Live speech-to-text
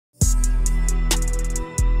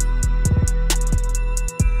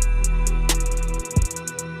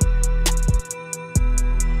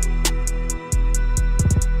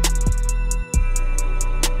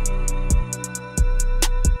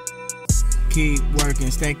Keep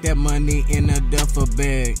working, stack that money in a duffel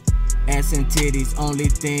bag. Ass and titties, only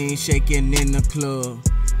thing shaking in the club.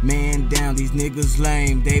 Man down, these niggas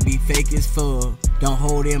lame, they be fake as fuck. Don't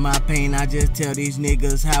hold in my pain, I just tell these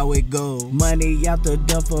niggas how it go. Money out the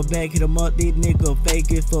duffel bag, hit 'em up, these niggas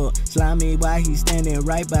fake as fuck. Slimy while he standing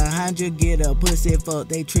right behind you, get a pussy fuck.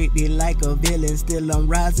 They treat me like a villain, still I'm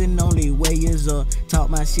rising, only way is up. Talk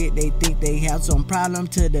my shit, they think they have some problem,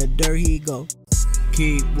 to the dirt he go.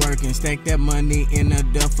 Keep working, stack that money in a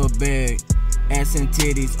duffel bag. Ass and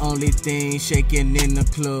titties, only thing shaking in the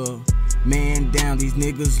club. Man down, these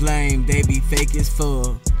niggas lame, they be fake as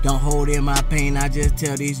fuck. Don't hold in my pain, I just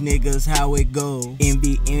tell these niggas how it go.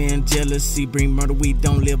 Envy and jealousy bring murder, we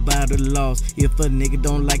don't live by the laws. If a nigga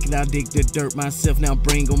don't like it, I'll dig the dirt myself, now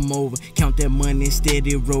bring 'em over. Count that money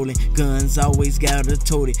steady rolling, guns always gotta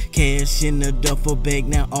tote it. Cash in the duffel bag,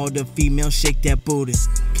 now all the females shake that booty.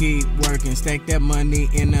 Keep working, stack that money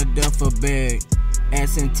in a duffel bag.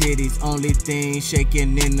 Ass and titties, only thing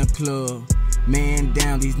shaking in the club. Man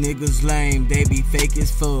down, these niggas lame, they be fake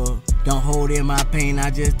as fuck. Don't hold in my pain,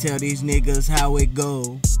 I just tell these niggas how it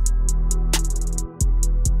go.